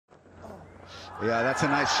Yeah, that's a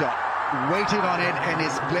nice shot. Waited on it and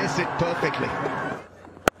he's placed it perfectly.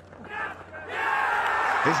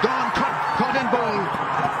 He's gone, caught and bowled.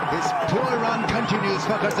 His poor run continues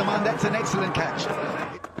for Zaman. That's an excellent catch.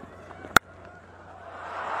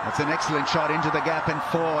 That's an excellent shot into the gap, and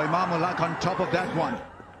for Imamul Haq on top of that one.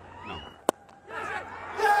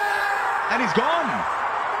 And he's gone.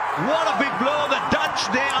 What a big blow. The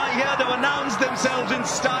Dutch, they are here to announce themselves in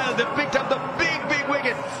style. They picked up the big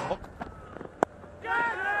wicket.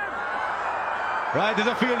 Right, there's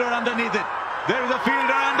a fielder underneath it. There is a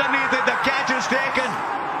fielder underneath it. The catch is taken.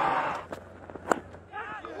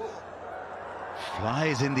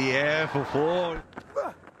 Flies in the air for four.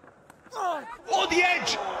 Oh, the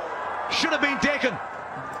edge! Should have been taken.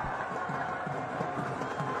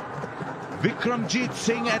 Vikramjit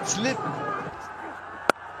Singh at slip.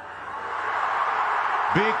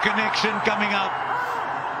 Big connection coming up.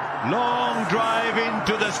 Long drive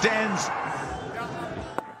into the stands.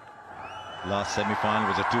 Last semi-final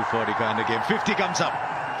was a 240 kind of game. 50 comes up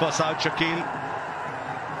for Saad Shakil.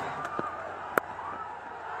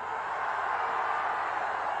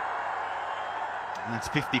 That's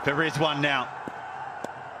 50 for Rizwan now.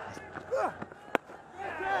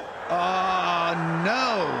 Oh,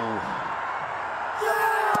 no.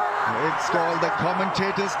 It's called the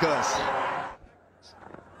commentator's curse.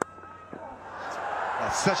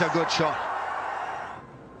 That's such a good shot.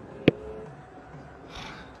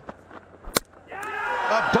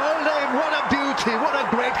 What a beauty, what a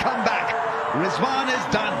great comeback. Rizwan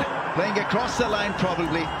is done, playing across the line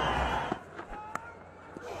probably.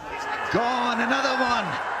 Gone, another one.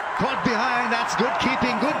 Caught behind, that's good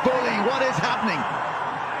keeping, good bowling. What is happening?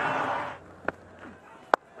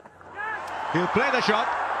 He'll play the shot.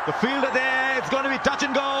 The fielder there, it's going to be touch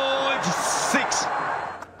and go. It's 6.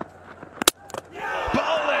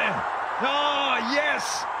 Bowling. Oh,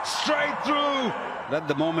 yes, straight through. At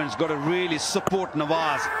the moment, it's got to really support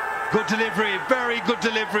Nawaz. Good delivery, very good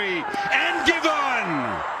delivery. And given!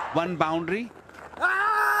 One boundary.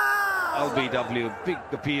 LBW, big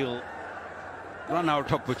appeal. Run out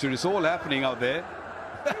opportunities, all happening out there.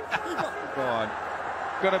 God.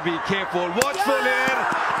 Got to be careful. Watchful here.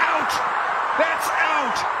 Out! That's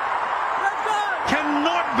out!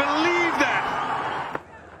 Cannot believe that!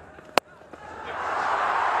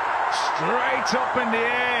 Straight up in the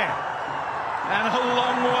air. And a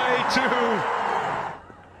long way too.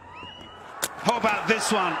 How about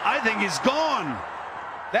this one? I think he's gone.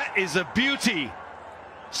 That is a beauty.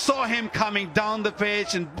 Saw him coming down the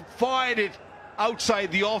pitch and fired it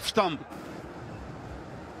outside the off stump.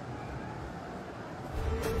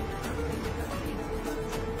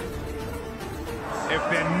 If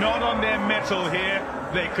they're not on their mettle here,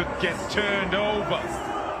 they could get turned over.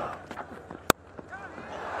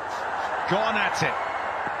 Gone at it.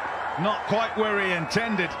 Not quite where he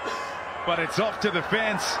intended, but it's off to the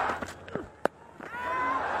fence.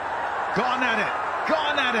 Gone at it.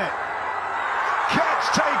 Gone at it.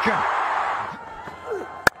 Catch taken.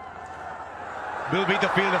 Will beat the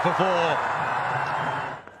fielder for 4.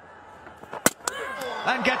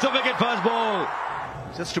 And gets a wicket first ball.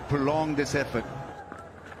 Just to prolong this effort.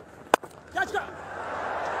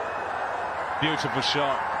 Beautiful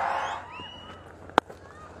shot.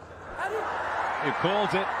 You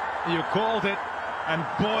called it. You called it. And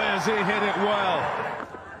boy, has he hit it well.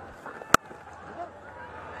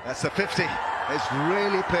 That's a 50. It's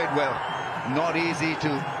really played well. Not easy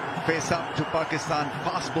to face up to Pakistan.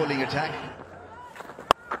 Fast bowling attack.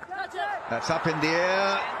 That's up in the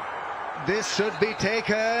air. This should be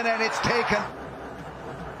taken, and it's taken.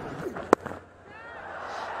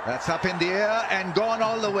 That's up in the air and gone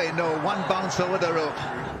all the way. No, one bounce over the rope.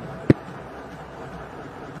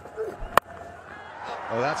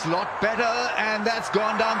 Oh, that's a lot better, and that's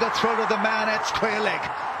gone down the throat of the man at square leg.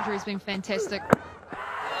 Drew's been fantastic.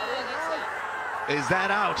 Is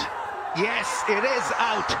that out? Yes, it is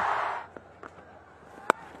out.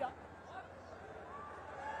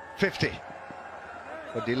 50.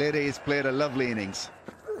 But Delere has played a lovely innings.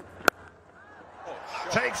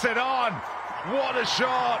 Takes it on. What a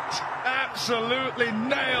shot. Absolutely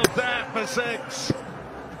nailed that for 6.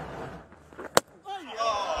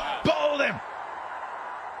 Bowled him.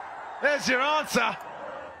 There's your answer.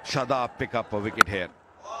 Shadab pick up a wicket here.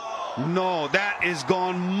 No, that is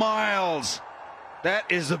gone miles.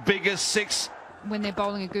 That is the biggest 6. When they're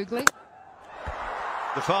bowling a googly.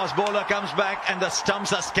 The fast bowler comes back and the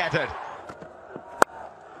stumps are scattered.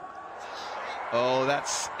 Oh,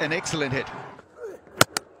 that's an excellent hit.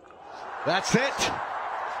 That's it.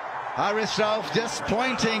 Haris Rauf just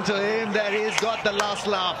pointing to him that he's got the last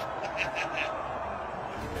laugh.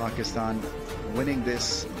 Pakistan winning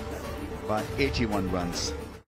this by 81 runs.